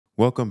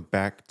Welcome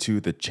back to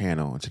the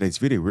channel. In today's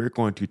video, we're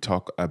going to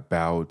talk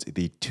about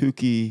the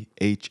Tukey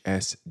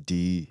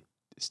HSD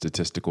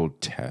statistical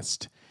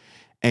test.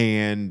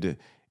 And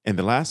in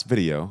the last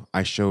video,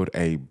 I showed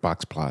a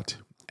box plot.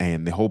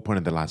 And the whole point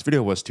of the last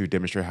video was to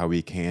demonstrate how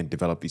we can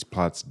develop these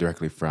plots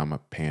directly from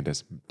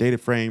Pandas data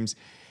frames.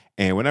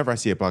 And whenever I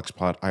see a box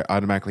plot, I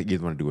automatically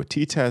either want to do a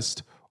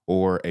t-test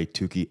or a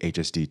Tukey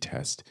HSD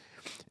test.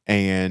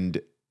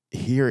 And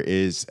here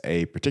is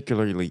a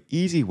particularly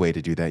easy way to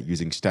do that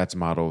using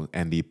statsmodels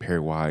and the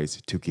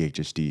pairwise Tukey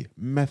HSD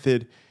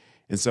method.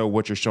 And so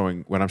what I'm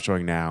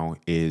showing now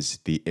is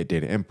the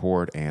data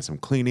import and some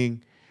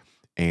cleaning.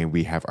 And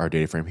we have our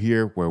data frame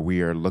here where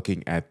we are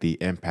looking at the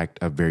impact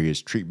of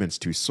various treatments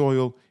to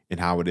soil and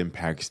how it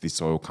impacts the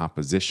soil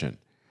composition.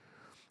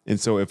 And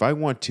so if I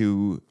want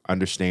to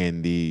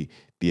understand the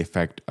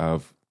effect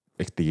of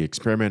the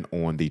experiment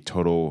on the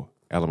total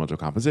elemental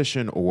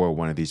composition or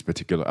one of these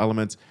particular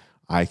elements,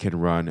 I can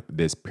run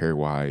this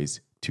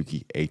pairwise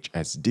Tukey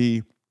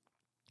HSD.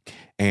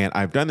 And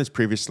I've done this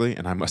previously,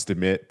 and I must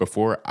admit,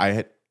 for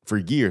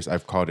years,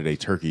 I've called it a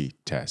turkey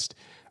test.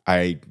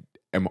 I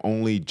am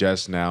only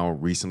just now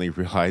recently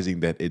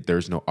realizing that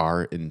there's no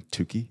R in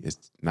Tukey.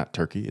 It's not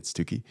turkey, it's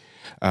Tukey.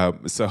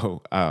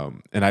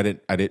 And I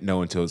didn't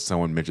know until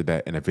someone mentioned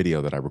that in a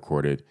video that I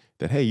recorded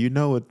that, hey,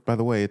 it, by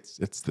the way, it's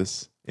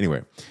this.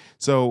 Anyway,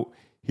 so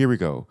here we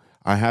go.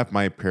 I have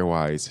my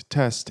pairwise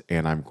test,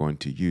 and I'm going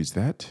to use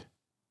that.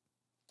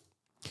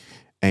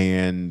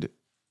 And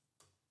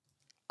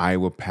I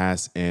will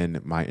pass in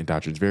my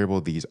endogenous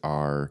variable. This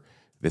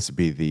would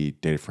be the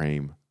data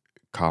frame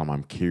column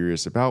I'm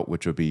curious about,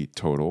 which will be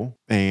total.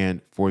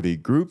 And for the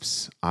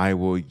groups, I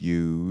will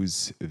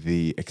use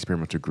the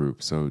experimental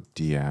group. So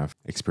df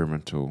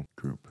experimental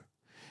group.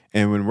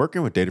 And when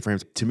working with data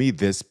frames, to me,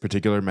 this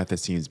particular method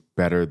seems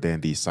better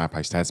than the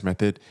scipy-stats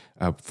method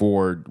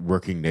for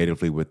working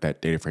natively with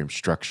that data frame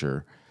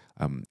structure.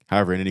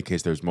 However, in any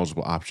case, there's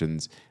multiple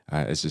options.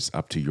 It's just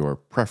up to your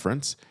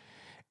preference.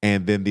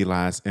 And then the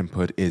last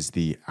input is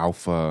the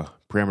alpha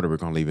parameter. We're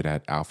going to leave it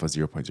at alpha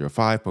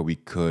 0.05, but we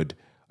could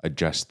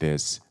adjust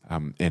this,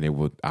 and it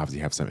will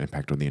obviously have some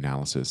impact on the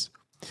analysis.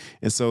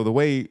 And so the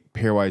way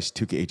pairwise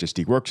Tukey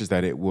HSD works is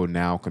that it will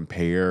now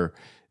compare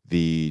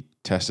the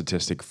test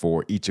statistic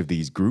for each of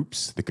these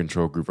groups, the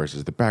control group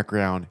versus the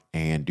background,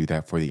 and do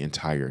that for the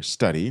entire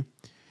study.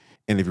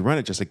 And if you run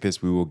it just like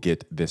this, we will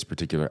get this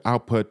particular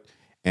output.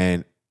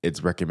 And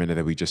it's recommended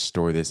that we just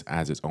store this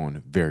as its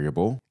own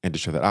variable. And to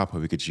show that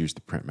output, we could use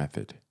the print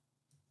method.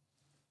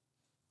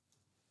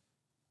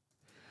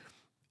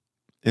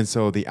 And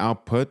so the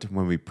output,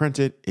 when we print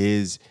it,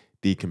 is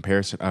the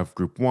comparison of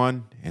group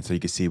 1. And so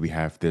you can see we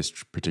have this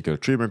particular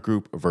treatment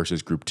group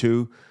versus group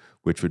 2,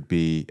 which would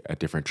be a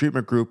different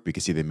treatment group. We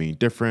can see the mean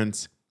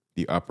difference,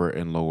 the upper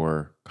and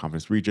lower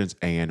confidence regions,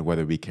 and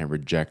whether we can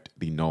reject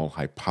the null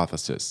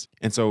hypothesis.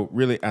 And so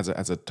really as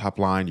a top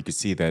line, you can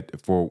see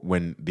that for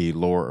when the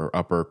lower or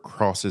upper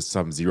crosses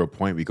some 0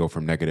 point, we go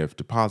from negative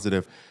to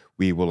positive,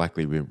 we will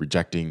likely be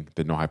rejecting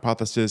the null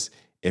hypothesis.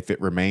 If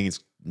it remains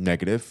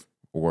negative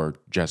or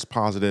just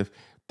positive,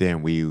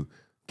 then we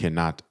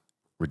cannot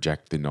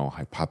reject the null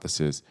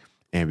hypothesis.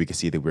 And we can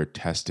see that we're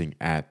testing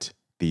at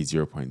the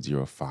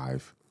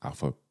 0.05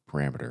 alpha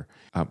parameter.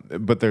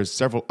 But there's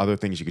several other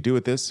things you could do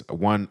with this.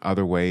 One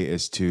other way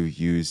is to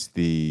use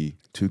the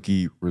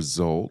Tukey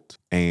result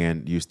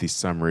and use the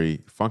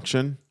summary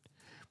function.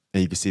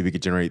 And you can see we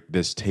could generate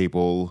this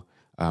table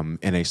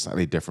in a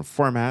slightly different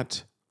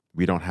format.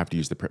 We don't have to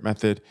use the print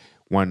method.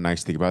 One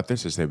nice thing about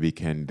this is that we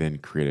can then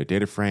create a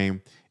data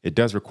frame. It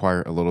does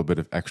require a little bit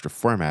of extra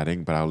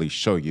formatting, but I'll at least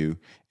show you.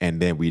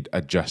 And then we'd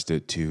adjust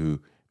it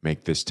to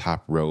make this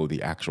top row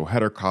the actual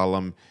header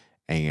column,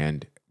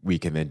 and we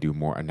can then do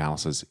more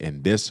analysis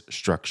in this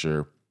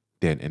structure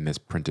than in this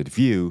printed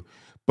view,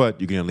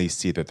 but you can at least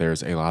see that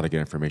there's a lot of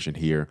good information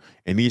here.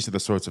 And these are the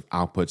sorts of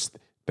outputs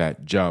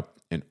that JUMP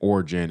and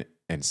Origin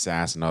and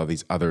SAS and all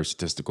these other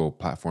statistical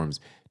platforms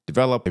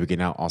develop. And we can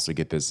now also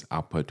get this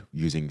output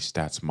using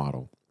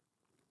statsmodel.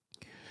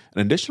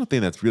 An additional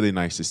thing that's really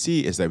nice to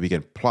see is that we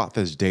can plot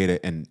this data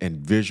and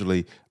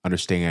visually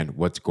understand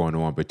what's going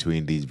on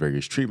between these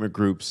various treatment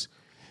groups.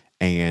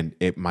 And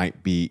it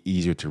might be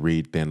easier to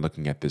read than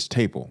looking at this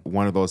table.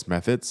 One of those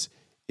methods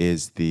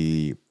is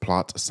the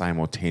plot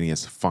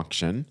simultaneous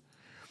function.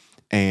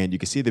 And you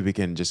can see that we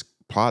can just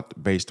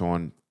plot based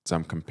on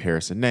some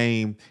comparison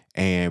name,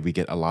 and we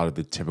get a lot of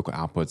the typical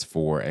outputs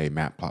for a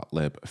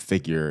matplotlib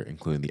figure,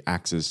 including the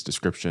axis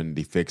description,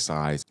 the fig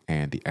size,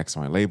 and the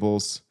XY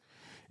labels.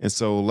 And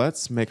so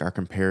let's make our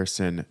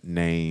comparison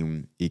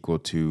name equal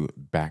to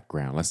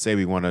background. Let's say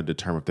we want to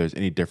determine if there's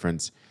any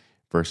difference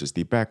versus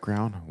the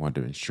background. I want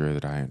to ensure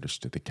that I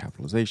understood the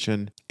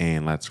capitalization,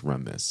 and let's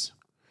run this.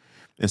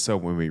 And so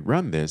when we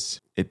run this,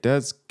 it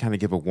does kind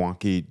of give a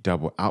wonky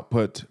double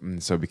output.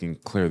 And so we can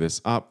clear this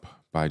up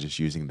by just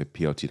using the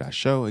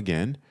plt.show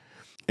again.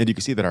 And you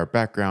can see that our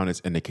background is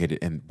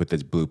indicated with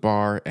this blue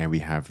bar, and we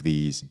have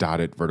these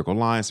dotted vertical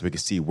lines so we can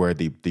see where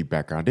the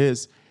background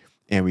is.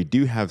 And we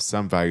do have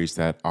some values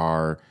that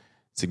are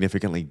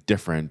significantly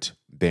different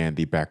than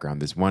the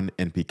background. There's 1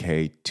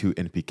 NPK, 2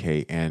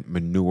 NPK, and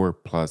manure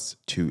plus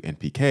 2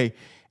 NPK.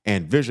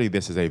 And visually,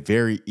 this is a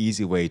very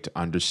easy way to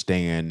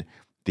understand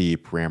the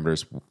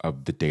parameters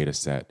of the data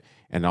set.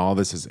 And all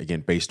this is,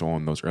 again, based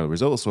on those early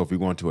results. So if we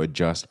want to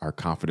adjust our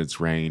confidence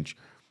range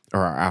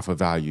or our alpha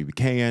value, we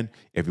can.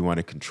 If we want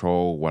to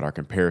control what our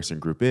comparison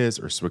group is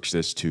or switch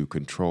this to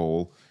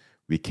control,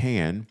 we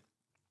can.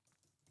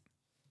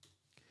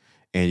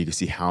 And you can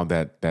see how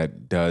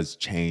that does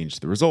change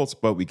the results,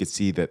 but we can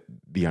see that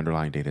the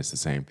underlying data is the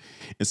same.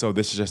 And so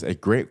this is just a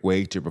great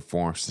way to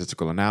perform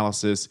statistical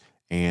analysis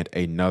and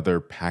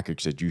another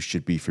package that you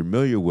should be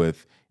familiar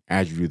with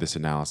as you do this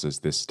analysis,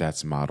 this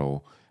stats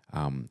model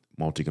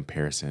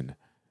multi-comparison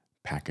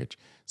package.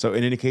 So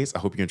in any case, I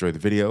hope you enjoyed the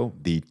video,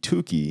 the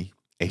Tukey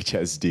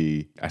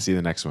HSD. I see you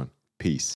in the next one. Peace.